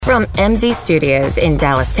From MZ Studios in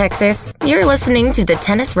Dallas, Texas, you're listening to the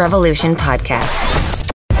Tennis Revolution podcast.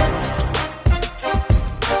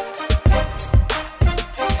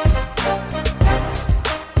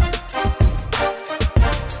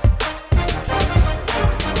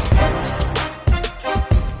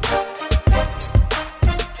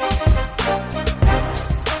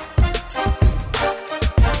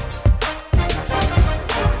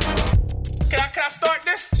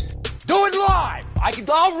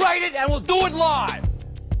 I'll write it and we'll do it live.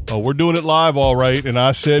 Oh, we're doing it live, all right. And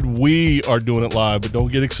I said we are doing it live, but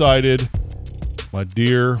don't get excited. My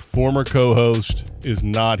dear former co-host is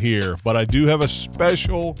not here. But I do have a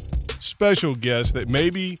special guest that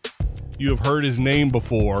maybe you have heard his name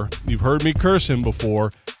before. You've heard me curse him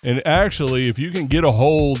before. And actually, if you can get a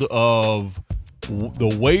hold of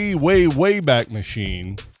the way back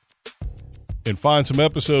machine and find some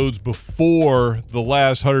episodes before the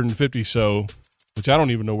last 150 so, which I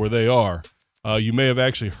don't even know where they are, you may have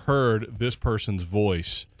actually heard this person's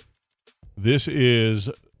voice. This is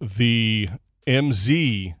the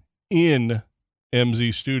MZ in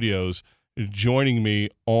MZ Studios joining me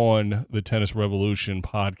on the Tennis Revolution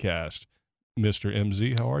podcast. Mr.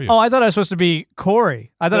 MZ, how are you? Oh, I thought I was supposed to be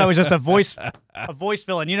Corey. I thought I was just a voice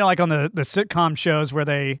villain. You know, like on the sitcom shows where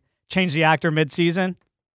they change the actor mid-season?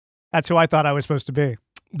 That's who I thought I was supposed to be.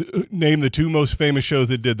 Name the two most famous shows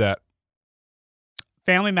that did that.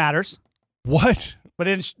 Family Matters. What? But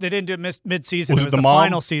they didn't do it mid-season. Was it was the the mom?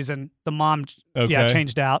 final season. The mom, Okay.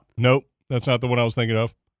 changed out. Nope, that's not the one I was thinking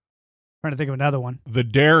of. Trying to think of another one. The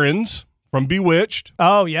Darrens from Bewitched.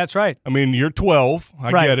 Oh, yeah, that's right. I mean, you're 12. I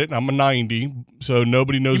Right. get it. I'm a 90, so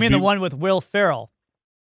nobody knows. You mean the one with Will Ferrell?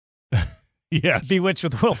 Yes. Bewitched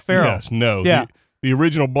with Will Ferrell. Yes, no. Yeah. The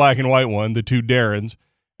original black and white one, the two Darrens,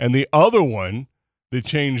 and the other one that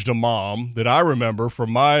changed a mom that I remember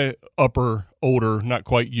from my older, not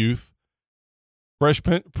quite youth, Fresh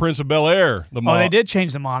Prince of Bel-Air, the mom. Oh, they did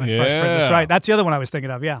change the mom in Fresh Prince. Yeah. That's right. That's the other one I was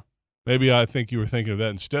thinking of, yeah. Maybe I think you were thinking of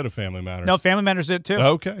that instead of Family Matters. No, Family Matters did too.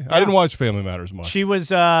 Okay. I didn't watch Family Matters much. She was,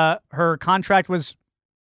 her contract was,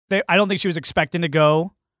 I don't think she was expecting to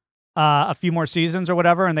go a few more seasons or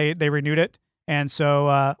whatever, and they renewed it. And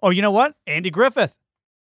so, you know what? Andy Griffith.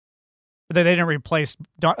 But they didn't replace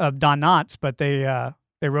Don Knotts, but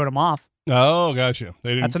they wrote him off. Oh, gotcha.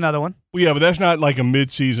 They didn't. That's another one. Well, yeah, but that's not like a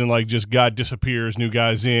mid-season, like just God disappears, new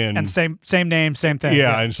guys in. And same name, same thing.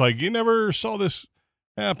 Yeah, and it's like, you never saw this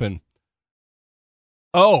happen.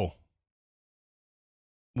 Oh.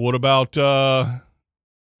 What about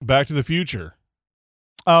Back to the Future?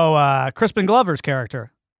 Oh, Crispin Glover's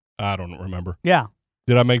character. I don't remember. Yeah.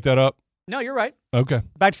 Did I make that up? No, you're right. Okay.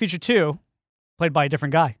 Back to the Future 2, played by a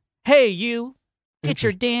different guy. Hey, you, get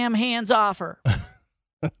your damn hands off her.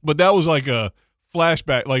 But that was like a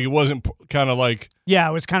flashback. Like, it wasn't kind of like... Yeah,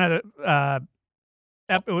 it was kind of...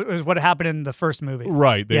 it was what happened in the first movie.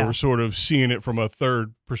 Right. They were sort of seeing it from a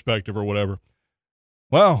third perspective or whatever.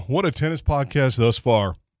 Wow, what a tennis podcast thus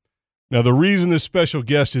far. Now, the reason this special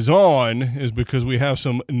guest is on is because we have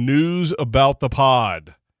some news about the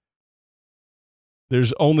pod.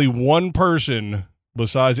 There's only one person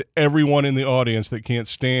besides everyone in the audience that can't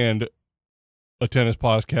stand a tennis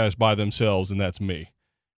podcast by themselves, and that's me.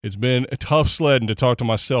 It's been a tough sledding to talk to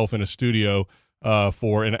myself in a studio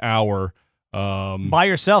for an hour. By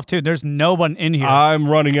yourself, too. There's no one in here. I'm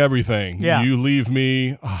running everything. Yeah. You leave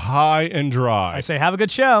me high and dry. I say, have a good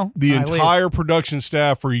show. The and I entire leave. production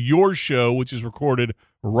staff for your show, which is recorded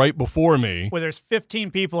right before me, Well, there's 15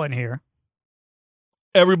 people in here.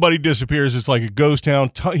 everybody disappears. It's like a ghost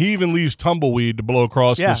town. He even leaves tumbleweed to blow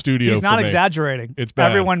across the studio. He's not for me. exaggerating. It's bad.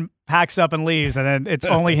 Everyone packs up and leaves, and then it's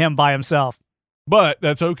only him by himself. But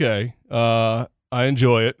that's okay. I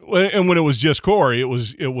enjoy it. And when it was just Corey, it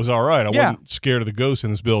was all right. I wasn't scared of the ghosts in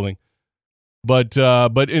this building. But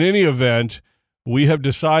in any event, we have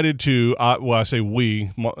decided to. I say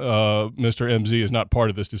we. Mr. MZ is not part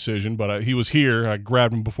of this decision, but he was here. I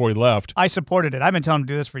grabbed him before he left. I supported it. I've been telling him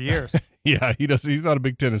to do this for years. Yeah, he does. He's not a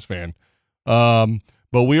big tennis fan.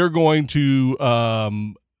 But we are going to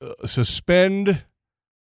suspend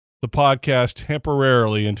the podcast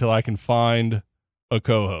temporarily until I can find a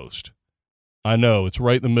co-host. I know it's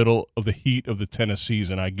right in the middle of the heat of the tennis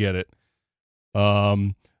season. I get it.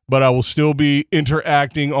 But I will still be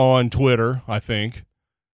interacting on Twitter, I think,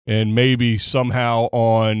 and maybe somehow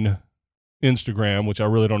on Instagram, which I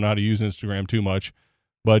really don't know how to use Instagram too much.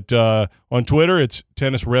 But on Twitter, it's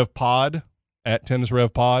Tennis Rev Pod, at Tennis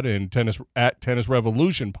Rev Pod, and at Tennis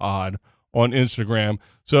Revolution Pod on Instagram.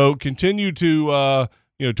 So continue to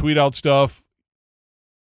tweet out stuff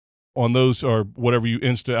on those, or whatever you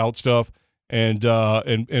Insta out stuff, and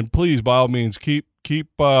please, by all means, keep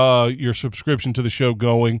your subscription to the show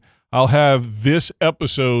going. I'll have this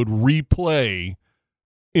episode replay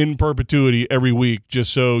in perpetuity every week,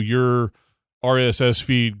 just so your RSS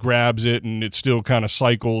feed grabs it and it still kind of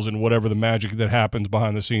cycles and whatever the magic that happens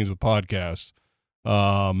behind the scenes with podcasts.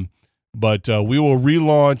 But we will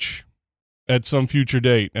relaunch at some future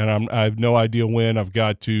date, and I have no idea when. I've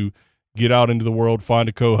got to get out into the world, find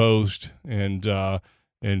a co-host, and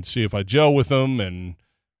see if I gel with them. And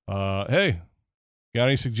hey, got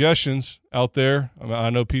any suggestions out there? I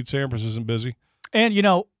know Pete Sampras isn't busy. And,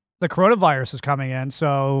 the coronavirus is coming in,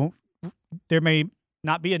 so there may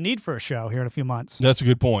not be a need for a show here in a few months. That's a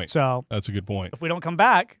good point. So that's a good point. If we don't come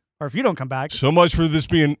back, or if you don't come back. So much for this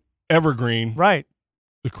being evergreen. Right.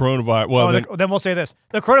 The coronavirus. Well, then we'll say this.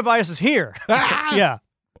 The coronavirus is here. Yeah.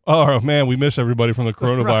 Oh, man, we miss everybody from the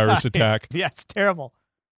coronavirus attack. Yeah, it's terrible.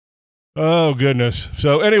 Oh, goodness.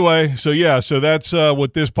 So anyway, so that's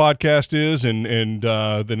what this podcast is, and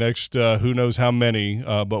the next who knows how many,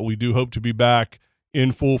 but we do hope to be back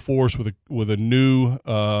in full force with a new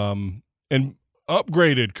and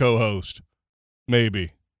upgraded co-host,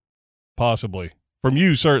 maybe, possibly. From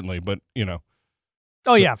you, certainly, but,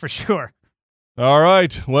 Oh, yeah, for sure. All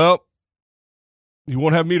right. Well, you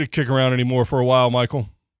won't have me to kick around anymore for a while, Michael.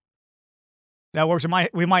 That works.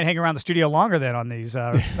 We might hang around the studio longer then on these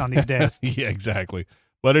days. Yeah, exactly.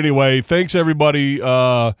 But anyway, thanks everybody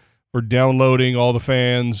for downloading, all the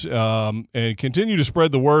fans, and continue to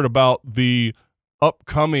spread the word about the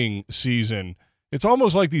upcoming season. It's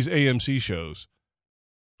almost like these AMC shows,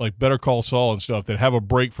 like Better Call Saul and stuff, that have a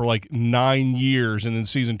break for like 9 years, and then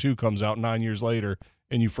season 2 comes out 9 years later,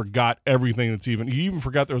 and you forgot everything you even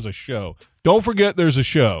forgot there was a show. Don't forget there's a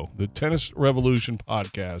show, the Tennis Revolution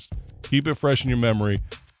podcast. Keep it fresh in your memory.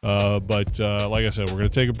 But like I said, we're going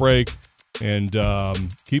to take a break and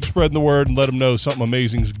keep spreading the word and let them know something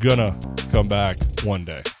amazing's going to come back one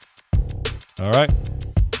day. All right.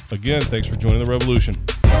 Again, thanks for joining the revolution.